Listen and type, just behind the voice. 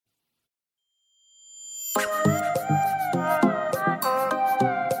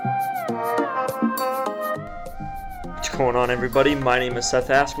going on, everybody? My name is Seth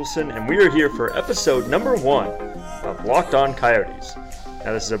Askelson, and we are here for episode number 1 of Locked On Coyotes.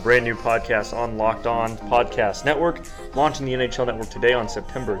 Now, this is a brand new podcast on Locked On Podcast Network, launching the NHL Network today on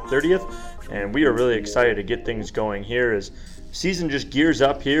September 30th, and we are really excited to get things going here as season just gears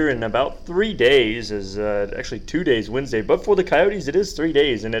up here in about 3 days, actually 2 days, Wednesday, but for the Coyotes it is 3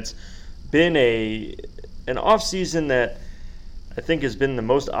 days, and it's been an off-season that I think has been the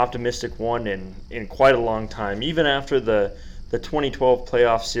most optimistic one in quite a long time. Even after the 2012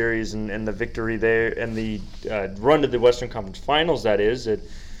 playoff series and the victory there and the run to the Western Conference Finals, that is,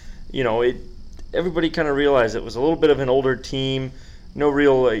 everybody kind of realized it was a little bit of an older team, no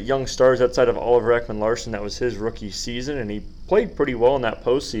real young stars outside of Oliver Ekman-Larsson. That was his rookie season, and he played pretty well in that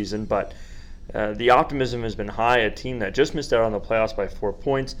postseason, but the optimism has been high. A team that just missed out on the playoffs by 4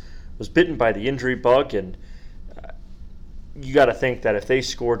 points, was bitten by the injury bug, and you got to think that if they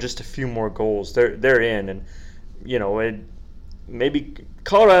score just a few more goals, they're in. And maybe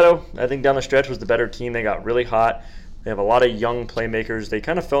Colorado, I think down the stretch, was the better team. They got really hot. They have a lot of young playmakers. They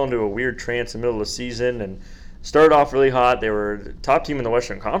kind of fell into a weird trance in the middle of the season and started off really hot. They were the top team in the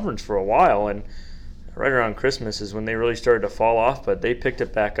Western Conference for a while, and right around Christmas is when they really started to fall off. But they picked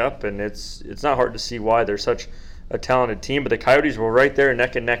it back up, and it's not hard to see why they're such a talented team. But the Coyotes were right there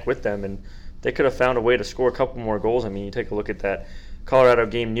neck and neck with them, and they could have found a way to score a couple more goals. I mean, you take a look at that Colorado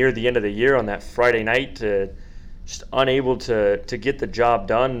game near the end of the year on that Friday night, just unable to get the job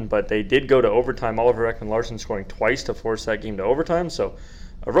done, but they did go to overtime. Oliver Ekman-Larsson scoring twice to force that game to overtime, so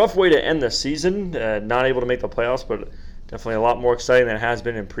a rough way to end the season, not able to make the playoffs, but definitely a lot more exciting than it has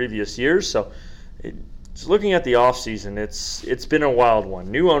been in previous years. So just looking at the offseason, it's been a wild one.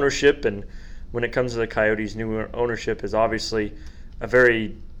 New ownership, and when it comes to the Coyotes, new ownership is obviously a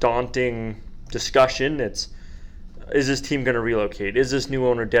very daunting discussion. Is this team going to relocate? Is this new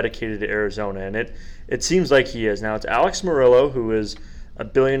owner dedicated to Arizona? And it seems like he is. Now, it's Alex Murillo, who is a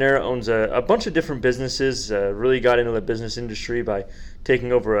billionaire, owns a bunch of different businesses, really got into the business industry by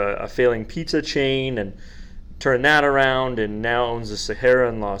taking over a failing pizza chain and turned that around, and now owns the Sahara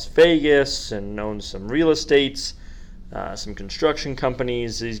in Las Vegas and owns some real estates, some construction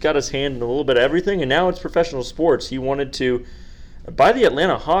companies. He's got his hand in a little bit of everything, and now it's professional sports. He wanted to buy the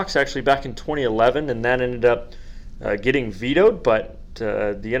Atlanta Hawks actually back in 2011, and that ended up getting vetoed, but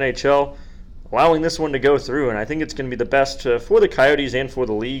the NHL allowing this one to go through, and I think it's going to be the best for the Coyotes and for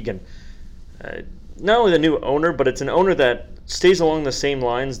the league. And not only the new owner, but it's an owner that stays along the same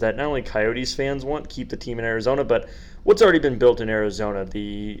lines that not only Coyotes fans want, keep the team in Arizona, but what's already been built in Arizona.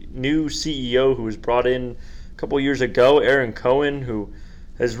 The new CEO who was brought in a couple years ago, Aaron Cohen, who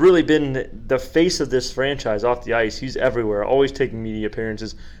has really been the face of this franchise off the ice. He's everywhere, always taking media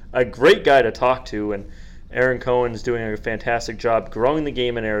appearances. A great guy to talk to, and Aaron Cohen's doing a fantastic job growing the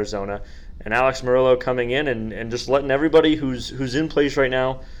game in Arizona. And Alex Murillo coming in and just letting everybody who's in place right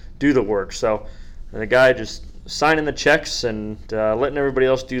now do the work. So the guy just signing the checks and letting everybody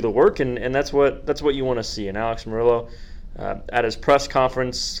else do the work, and that's what you want to see. And Alex Murillo at his press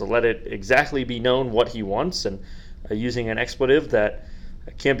conference to let it exactly be known what he wants, and using an expletive that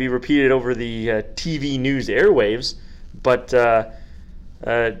can't be repeated over the TV news airwaves, but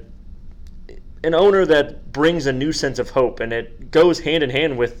an owner that brings a new sense of hope, and it goes hand in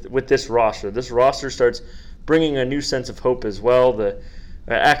hand with this roster. This roster starts bringing a new sense of hope as well. The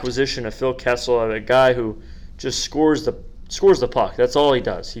acquisition of Phil Kessel, a guy who just scores the puck. That's all he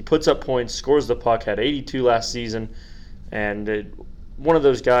does. He puts up points, scores the puck, had 82 last season, and one of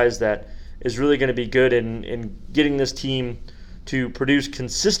those guys that is really going to be good in getting this team to produce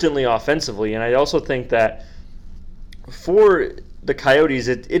consistently offensively. And I also think that for the Coyotes,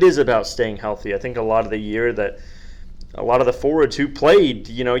 it is about staying healthy. I think a lot of the year that a lot of the forwards who played,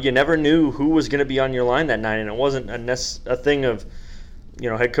 you never knew who was going to be on your line that night, and it wasn't a thing of,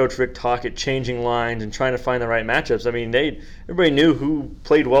 head coach Rick Tocchet changing lines and trying to find the right matchups. I mean, everybody knew who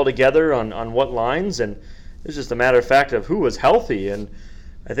played well together on what lines, and it's just a matter of fact of who was healthy. And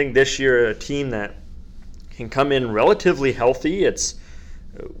I think this year a team that can come in relatively healthy,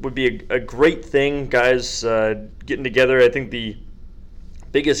 would be a great thing. Guys getting together. I think the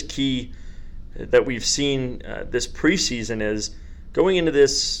biggest key that we've seen this preseason is going into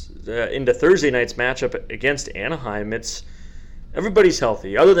into Thursday night's matchup against Anaheim. Everybody's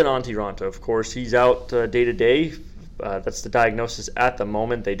healthy, other than Antti Raanta, of course. He's out day to day. That's the diagnosis at the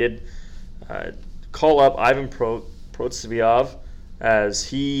moment. They did call up Ivan Protsvyov as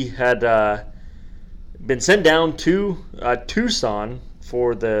he had been sent down to Tucson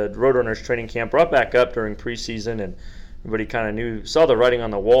for the Roadrunners training camp, brought back up during preseason, and everybody kind of saw the writing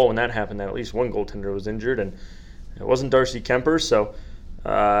on the wall when that happened, that at least one goaltender was injured, and it wasn't Darcy Kemper, so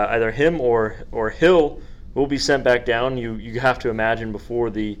either him or Hill will be sent back down. You have to imagine before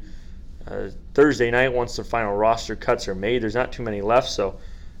the Thursday night, once the final roster cuts are made, there's not too many left. So,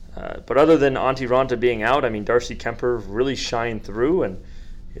 but other than Antti Raanta being out, I mean, Darcy Kuemper really shined through, and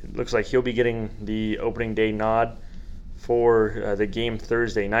it looks like he'll be getting the opening day nod for the game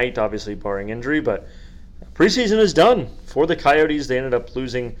Thursday night, obviously barring injury. But preseason is done for the Coyotes. They ended up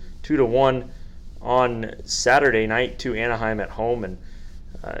losing 2-1 on Saturday night to Anaheim at home, and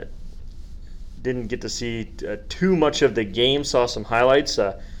didn't get to see too much of the game. Saw some highlights.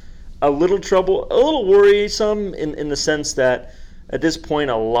 A little worrisome in the sense that at this point,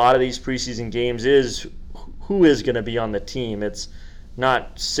 a lot of these preseason games is who is going to be on the team. It's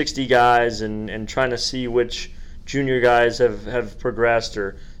not 60 guys and trying to see which junior guys have progressed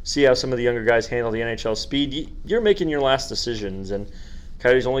or see how some of the younger guys handle the NHL speed. You're making your last decisions, and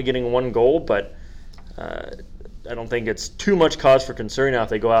Coyotes only getting 1 goal, but I don't think it's too much cause for concern. Now if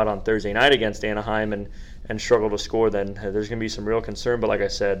they go out on Thursday night against Anaheim and struggle to score, then there's going to be some real concern. But like I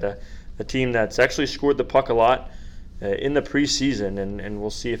said, a team that's actually scored the puck a lot in the preseason, and we'll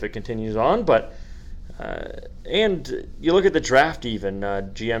see if it continues on. But and you look at the draft even.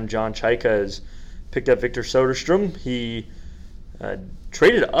 GM John Chaika has picked up Victor Soderstrom. He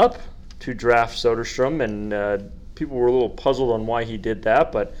traded up to draft Soderstrom, and people were a little puzzled on why he did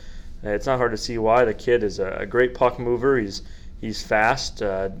that, but it's not hard to see why. The kid is a great puck mover. He's fast.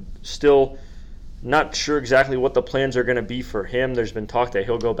 Still not sure exactly what the plans are going to be for him. There's been talk that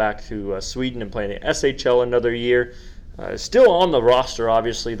he'll go back to Sweden and play in the SHL another year. Still on the roster,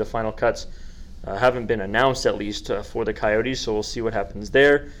 obviously. The final cuts haven't been announced, at least, for the Coyotes, so we'll see what happens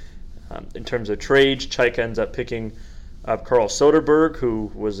there. In terms of trades, Chaika ends up picking up Carl Soderberg,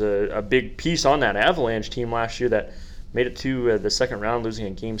 who was a big piece on that Avalanche team last year that made it to the second round, losing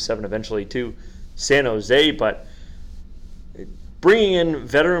in Game 7 eventually to San Jose. But bringing in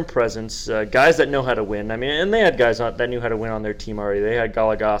veteran presence, guys that know how to win. I mean, and they had guys that knew how to win on their team already. They had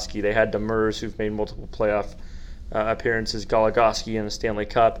Goligoski. They had Demers, who've made multiple playoff appearances. Goligoski in the Stanley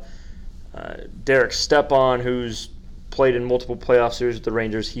Cup. Derek Stepan, who's played in multiple playoff series with the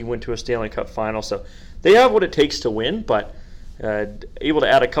Rangers. He went to a Stanley Cup final. So they have what it takes to win, but able to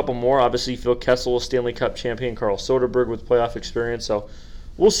add a couple more. Obviously, Phil Kessel, Stanley Cup champion, Carl Soderberg with playoff experience. So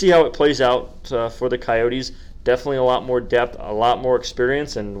we'll see how it plays out for the Coyotes. Definitely a lot more depth, a lot more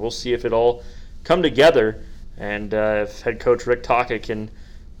experience, and we'll see if it all come together and if head coach Rick Tocchet can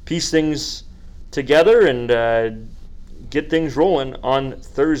piece things together and get things rolling on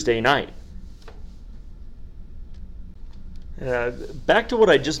Thursday night. Back to what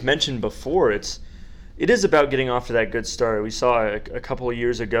I just mentioned before, it is about getting off to that good start. We saw a couple of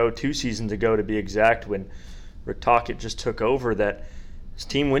years ago, 2 seasons ago to be exact, when Rick Tocchet just took over, that his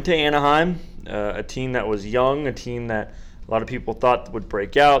team went to Anaheim, a team that was young, a team that a lot of people thought would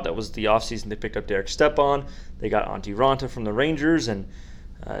break out. That was the offseason they picked up Derek Stepan. They got Antti Raanta from the Rangers and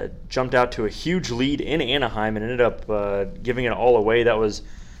jumped out to a huge lead in Anaheim and ended up giving it all away. That was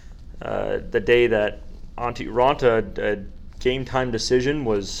the day that Antti Raanta, game time decision,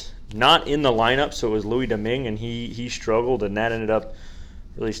 was not in the lineup, so it was Louis Domingue, and he struggled, and that ended up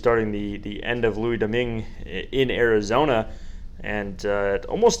really starting the end of Louis Domingue in Arizona, and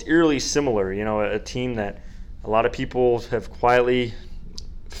almost eerily similar. You know, a team that a lot of people have quietly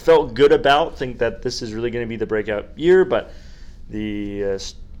felt good about, think that this is really going to be the breakout year, but the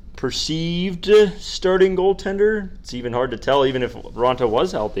perceived starting goaltender, it's even hard to tell, even if Raanta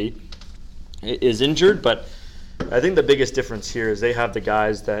was healthy, is injured. But I think the biggest difference here is they have the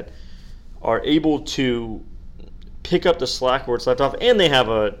guys that are able to pick up the slack where it's left off, and they have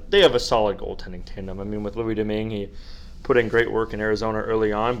a solid goaltending tandem. I mean, with Louis Domingue, he put in great work in Arizona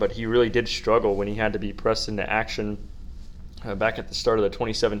early on, but he really did struggle when he had to be pressed into action back at the start of the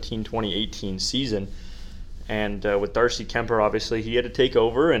 2017-2018 season. And with Darcy Kuemper, obviously, he had to take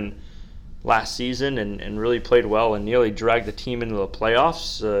over and last season and really played well and nearly dragged the team into the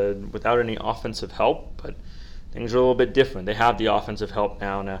playoffs without any offensive help. But things are a little bit different. They have the offensive help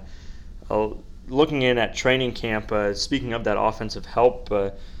now. Looking in at training camp, speaking of that offensive help,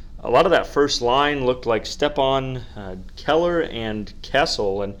 a lot of that first line looked like Stepan, Keller, and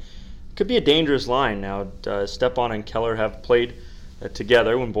Kessel, and it could be a dangerous line. Now, Stepan and Keller have played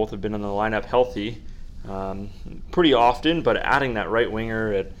together when both have been in the lineup healthy pretty often, but adding that right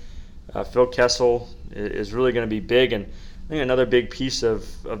winger at Phil Kessel is really going to be big. And I think another big piece of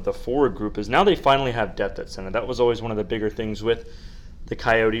the forward group is now they finally have depth at center. That was always one of the bigger things with the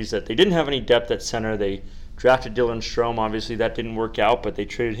Coyotes, that they didn't have any depth at center. They drafted Dylan Strome. Obviously, that didn't work out, but they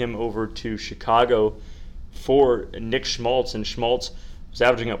traded him over to Chicago for Nick Schmaltz, and Schmaltz was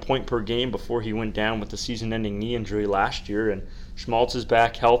averaging a point per game before he went down with the season-ending knee injury last year, and Schmaltz is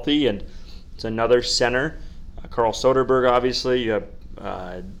back healthy, and It's another center. Carl Soderberg, obviously. You have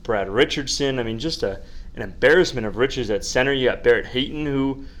Brad Richardson. I mean, just an embarrassment of riches at center. You got Barrett Hayton,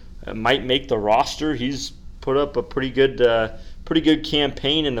 who might make the roster. He's put up a pretty good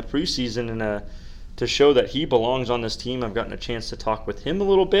campaign in the preseason, and to show that he belongs on this team. I've gotten a chance to talk with him a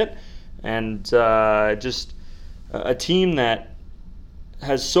little bit, and just a team that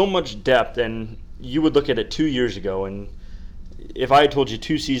has so much depth. And you would look at it 2 years ago, and if I had told you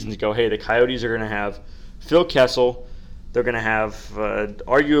 2 seasons ago, hey, the Coyotes are going to have Phil Kessel, they're going to have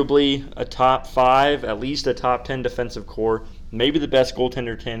arguably a top 5, at least a top 10 defensive core, maybe the best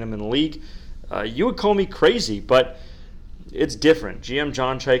goaltender tandem in the league, you would call me crazy, but it's different. GM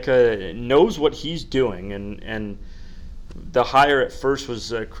John Chayka knows what he's doing, and the hire at first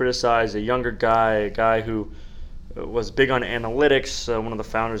was criticized, a younger guy, a guy who was big on analytics, one of the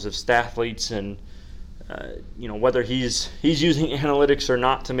founders of Stathletes, and whether he's using analytics or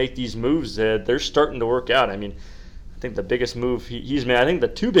not to make these moves, they're starting to work out. I mean, I think the biggest move he's made, I think the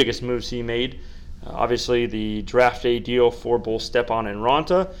 2 biggest moves he made, obviously the draft day deal for both Stepan and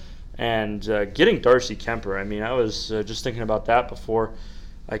Raanta, and getting Darcy Kuemper. I mean, I was just thinking about that before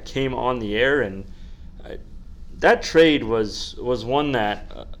I came on the air, and that trade was one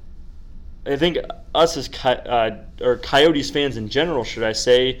that I think us as or Coyotes fans in general, should I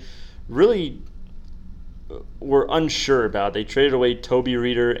say, really were unsure about. They traded away Toby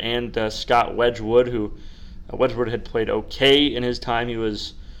Reeder and Scott Wedgwood, who Wedgwood had played okay in his time. He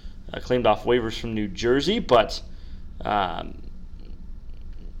was claimed off waivers from New Jersey, but a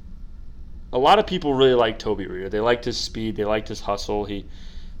lot of people really liked Toby Reeder. They liked his speed. They liked his hustle. He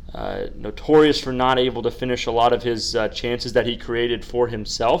notorious for not able to finish a lot of his chances that he created for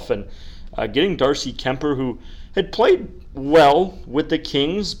himself. And getting Darcy Kuemper, who had played well with the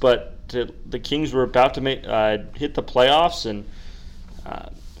Kings, but the Kings were about to hit the playoffs, and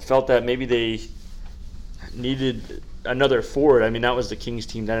felt that maybe they needed another forward. I mean, that was the Kings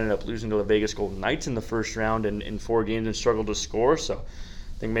team that ended up losing to the Vegas Golden Knights in the first round in 4 games and struggled to score. So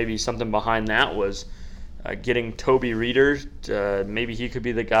I think maybe something behind that was getting Toby Reeder. Maybe he could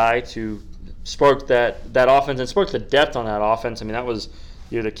be the guy to spark that offense and spark the depth on that offense. I mean, that was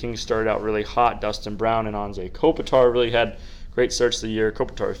the year the Kings started out really hot. Dustin Brown and Anze Kopitar really had great starts to the year.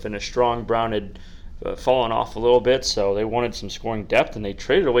 Kopitar finished strong. Brown had fallen off a little bit, so they wanted some scoring depth, and they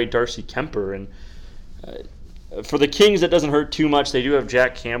traded away Darcy Kuemper. And for the Kings, that doesn't hurt too much. They do have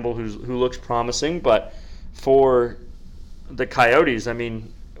Jack Campbell, who looks promising, but for the Coyotes, I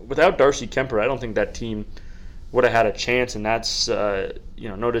mean, without Darcy Kuemper, I don't think that team would have had a chance. And that's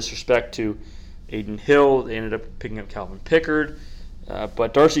no disrespect to Adin Hill. They ended up picking up Calvin Pickard,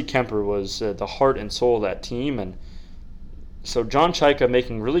 but Darcy Kuemper was the heart and soul of that team. And so John Chayka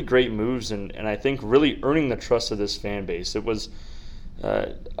making really great moves, and I think really earning the trust of this fan base. It was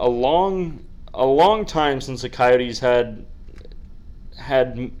a long time since the Coyotes had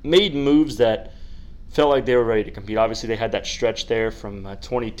made moves that felt like they were ready to compete. Obviously, they had that stretch there from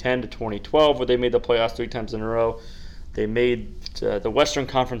 2010 to 2012 where they made the playoffs 3 times in a row. They made the Western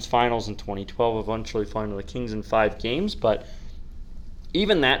Conference Finals in 2012, eventually falling to the Kings in 5 games. But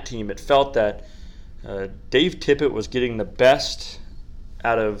even that team, it felt that Dave Tippett was getting the best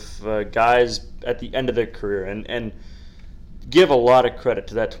out of guys at the end of their career, and give a lot of credit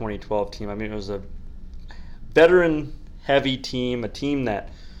to that 2012 team. I mean, it was a veteran-heavy team, a team that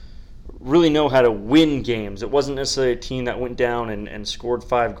really know how to win games. It wasn't necessarily a team that went down and scored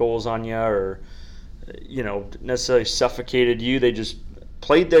 5 goals on you, or necessarily suffocated you. They just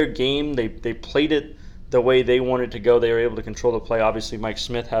played their game. They played it the way they wanted to go. They were able to control the play. Obviously, Mike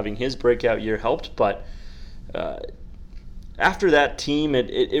Smith having his breakout year helped, but after that team,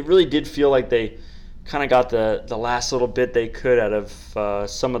 it really did feel like they kind of got the last little bit they could out of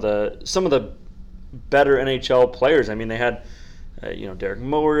some of the better NHL players. I mean, they had Derek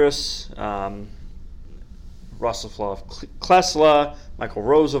Morris, Rostislav Klesla, Michael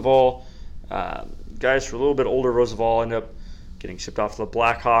Roosevelt, guys for a little bit older. Roosevelt ended up getting shipped off to the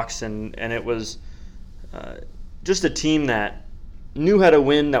Blackhawks, and it was just a team that knew how to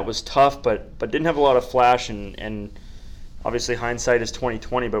win, that was tough, but didn't have a lot of flash, and obviously hindsight is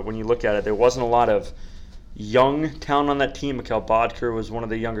 2020, but when you look at it, there wasn't a lot of young talent on that team. Mikhail Bodker was one of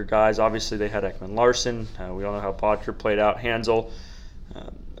the younger guys. Obviously, they had Ekman Larson. We all know how Bodker played out. Hansel,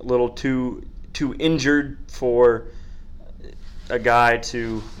 a little too injured for a guy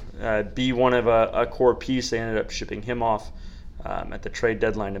to be one of a core piece. They ended up shipping him off at the trade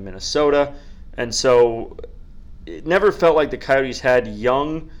deadline to Minnesota. And so it never felt like the Coyotes had a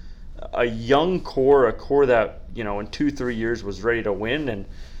young core, a core that, in 2-3 years was ready to win. And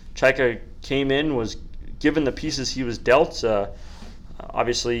Chayka came in, was given the pieces he was dealt,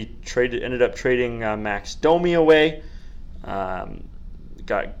 Obviously, ended up trading Max Domi away.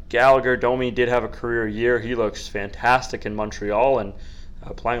 Got Gallagher. Domi did have a career year. He looks fantastic in Montreal and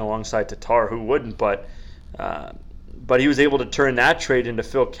playing alongside Tatar. Who wouldn't? But he was able to turn that trade into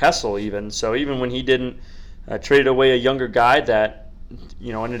Phil Kessel even. So even when he didn't trade away a younger guy that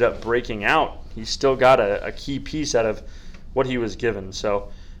ended up breaking out, he still got a key piece out of what he was given. So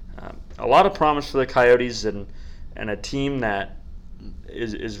a lot of promise for the Coyotes and a team that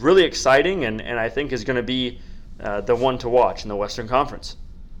is really exciting and I think is going to be the one to watch in the Western Conference.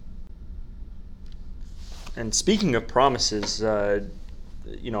 And speaking of promises, I've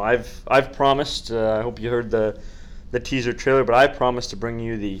promised. I hope you heard the teaser trailer, but I promised to bring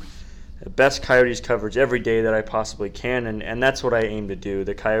you the best Coyotes coverage every day that I possibly can, and that's what I aim to do.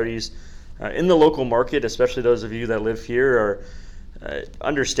 The Coyotes in the local market, especially those of you that live here, are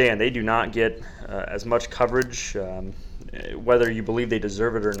understand they do not get as much coverage, whether you believe they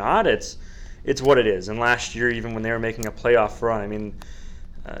deserve it or not. It's what it is. And last year, even when they were making a playoff run, I mean,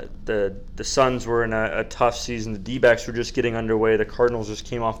 the Suns were in a tough season. The D-backs were just getting underway. The Cardinals just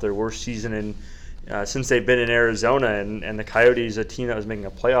came off their worst season since they've been in Arizona, and the Coyotes, a team that was making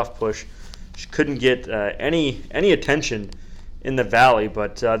a playoff push, just couldn't get any attention in the Valley.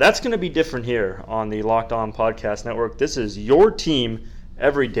 But that's going to be different here on the Locked On Podcast Network. This is your team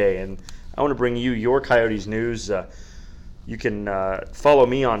every day, and I want to bring you your Coyotes news. You can follow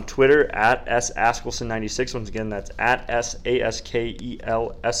me on Twitter at @Askelson96. Once again, that's at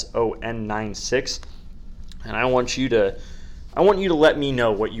 @SASKELSON96. And I want you to let me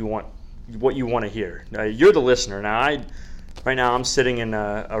know what you want to hear. You're the listener. Now, right now I'm sitting in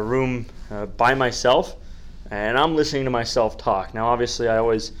a room by myself, and I'm listening to myself talk. Now, obviously, I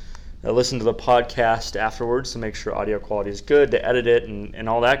always listen to the podcast afterwards to make sure audio quality is good, to edit it, and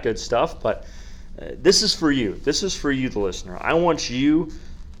all that good stuff. But this is for you. This is for you, the listener. I want you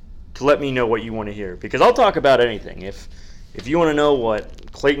to let me know what you want to hear, because I'll talk about anything. If you want to know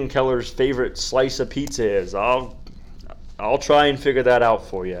what Clayton Keller's favorite slice of pizza is, I'll try and figure that out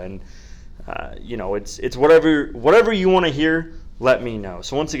for you. And it's whatever you want to hear. Let me know.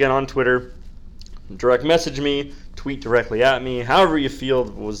 So once again, on Twitter, direct message me, tweet directly at me. However you feel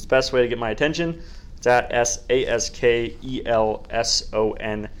was the best way to get my attention. It's at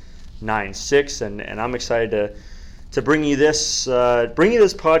SASKELSON96, and I'm excited to bring you this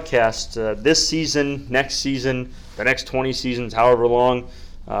podcast this season, next season, the next 20 seasons, however long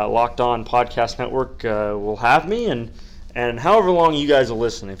Locked On Podcast Network will have me, and however long you guys will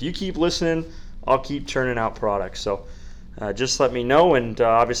listen. If you keep listening, I'll keep churning out products. So just let me know. And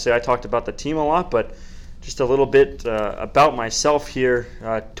obviously I talked about the team a lot, but just a little bit about myself here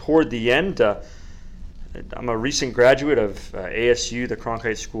toward the end. I'm a recent graduate of ASU, the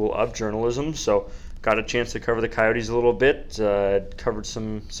Cronkite School of Journalism, so got a chance to cover the Coyotes a little bit, covered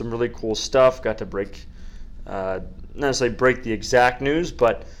some really cool stuff, got to not necessarily break the exact news,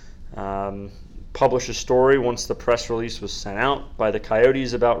 but publish a story once the press release was sent out by the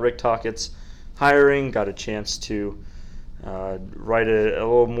Coyotes about Rick Tocchet's hiring, got a chance to write a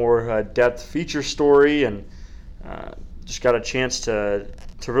little more depth feature story, and just got a chance to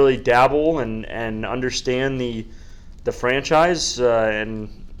really dabble and understand the franchise and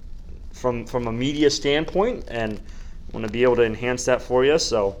from a media standpoint, and want to be able to enhance that for you.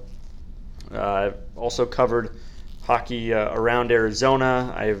 So I've also covered hockey around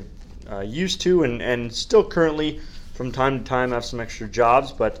Arizona. I've used to and still currently from time to time have some extra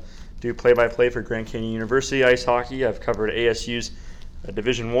jobs, but do play-by-play for Grand Canyon University ice hockey. I've covered ASU's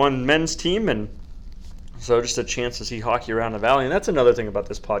Division I men's team, and so just a chance to see hockey around the Valley. And that's another thing about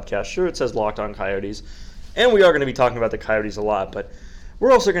this podcast. Sure, it says Locked On Coyotes, and we are going to be talking about the Coyotes a lot, but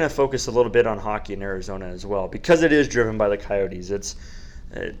we're also going to focus a little bit on hockey in Arizona as well, because it is driven by the Coyotes. It's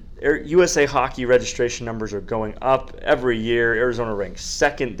USA Hockey registration numbers are going up every year. Arizona ranks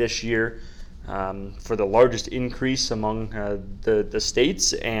second this year for the largest increase among the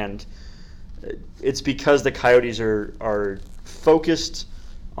states, and it's because the Coyotes are focused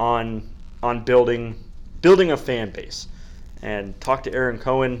on building a fan base. And talk to Aaron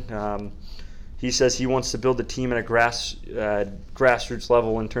Cohen. He says he wants to build the team at a grassroots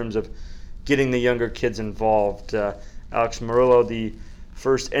level in terms of getting the younger kids involved. Alex Murillo, the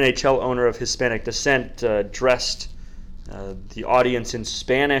first NHL owner of Hispanic descent, dressed the audience in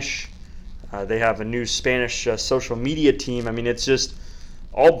Spanish. They have a new Spanish social media team. I mean, it's just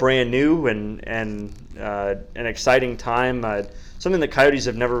all brand new and an exciting time. Something the Coyotes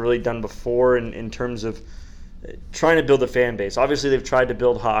have never really done before in terms of trying to build a fan base. Obviously, they've tried to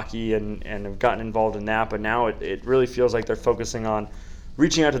build hockey and have gotten involved in that, but now it really feels like they're focusing on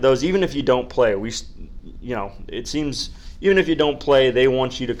reaching out to those, even if you don't play. it seems even if you don't play, they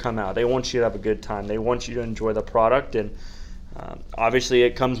want you to come out. They want you to have a good time. They want you to enjoy the product, and obviously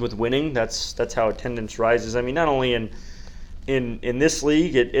it comes with winning. That's how attendance rises. I mean, not only in this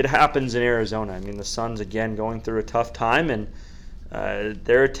league, it happens in Arizona. I mean, the Suns, again, going through a tough time, and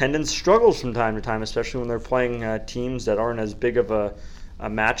their attendance struggles from time to time, especially when they're playing teams that aren't as big of a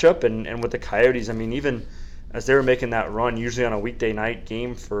matchup. And with the Coyotes, I mean, even as they were making that run, usually on a weekday night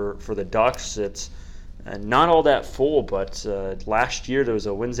game for the Ducks, it's not all that full. But last year there was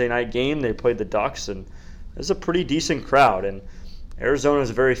a Wednesday night game. They played the Ducks, and it was a pretty decent crowd. And Arizona is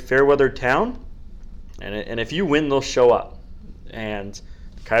a very fair-weather town, and if you win, they'll show up. And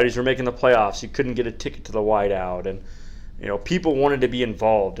the Coyotes were making the playoffs. You couldn't get a ticket to the whiteout, and people wanted to be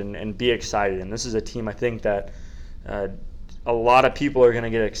involved and be excited. And this is a team I think that a lot of people are going to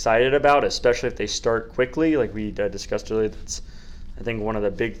get excited about, especially if they start quickly, like we discussed earlier. That's, I think, one of the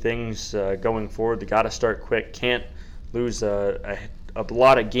big things going forward. They got to start quick. Can't lose a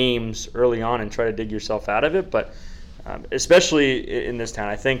lot of games early on and try to dig yourself out of it. But especially in this town,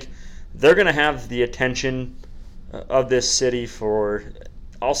 I think they're going to have the attention of this city for,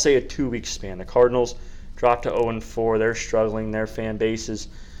 I'll say, a 2-week span. The Cardinals dropped to 0-4. They're struggling. Their fan base is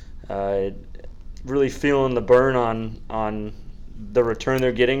really feeling the burn on the return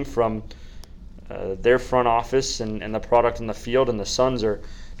they're getting from their front office and the product in the field. And the Suns are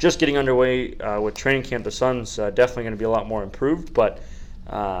just getting underway with training camp. The Suns definitely going to be a lot more improved. But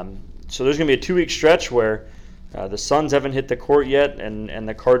so there's going to be a 2-week stretch where the Suns haven't hit the court yet, and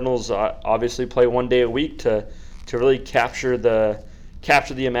the Cardinals obviously play 1 day a week to really capture the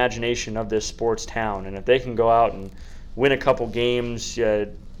imagination of this sports town. And if they can go out and win a couple games,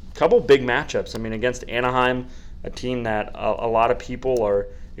 couple big matchups. I mean, against Anaheim, a team that a lot of people are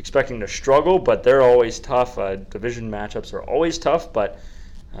expecting to struggle, but they're always tough. Division matchups are always tough, but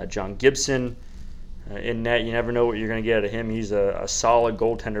John Gibson in net, you never know what you're going to get out of him. He's a solid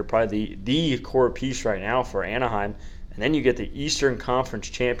goaltender, probably the core piece right now for Anaheim. And then you get the Eastern Conference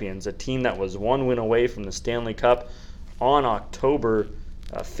champions, a team that was 1 win away from the Stanley Cup on October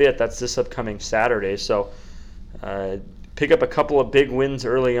 5th. That's this upcoming Saturday. So pick up a couple of big wins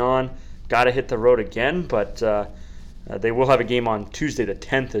early on. Got to hit the road again, but they will have a game on Tuesday the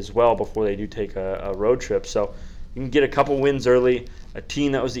 10th as well before they do take a road trip. So you can get a couple wins early. A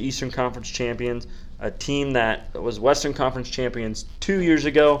team that was the Eastern Conference champions, a team that was Western Conference champions 2 years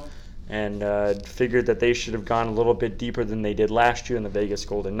ago, and figured that they should have gone a little bit deeper than they did last year in the Vegas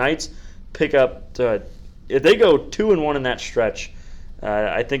Golden Knights. Pick up, if they go 2-1 in that stretch,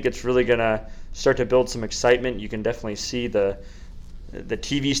 I think it's really going to start to build some excitement. You can definitely see the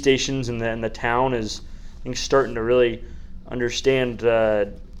TV stations in the town is, I think, starting to really understand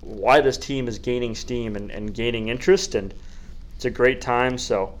why this team is gaining steam and gaining interest, and it's a great time.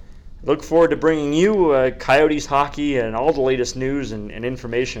 So look forward to bringing you Coyotes hockey and all the latest news and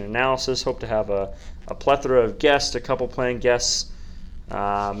information and analysis. Hope to have a plethora of guests, a couple playing guests.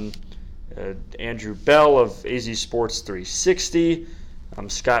 Andrew Bell of AZ Sports 360. I'm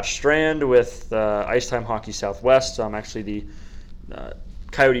Scott Strand with Icetime Hockey Southwest. I'm actually the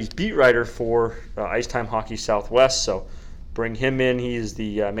Coyotes beat writer for Icetime Hockey Southwest, so bring him in. He's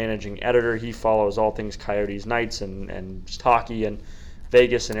the managing editor. He follows all things Coyotes, Knights, and just hockey and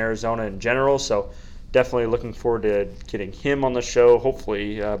Vegas and Arizona in general. So definitely looking forward to getting him on the show,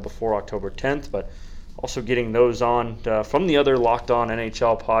 hopefully before October 10th, but also getting those on from the other Locked On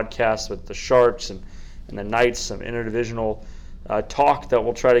NHL podcasts with the Sharks and the Knights, some interdivisional talk that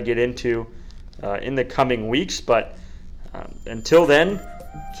we'll try to get into in the coming weeks. But until then,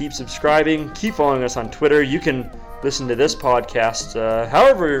 keep subscribing, keep following us on Twitter. You can listen to this podcast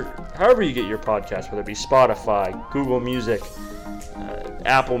however you get your podcast, whether it be Spotify, Google Music,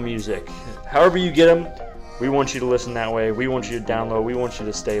 Apple Music, however you get them. We want you to listen that way. We want you to download. We want you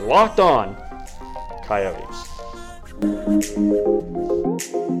to stay locked on Coyotes.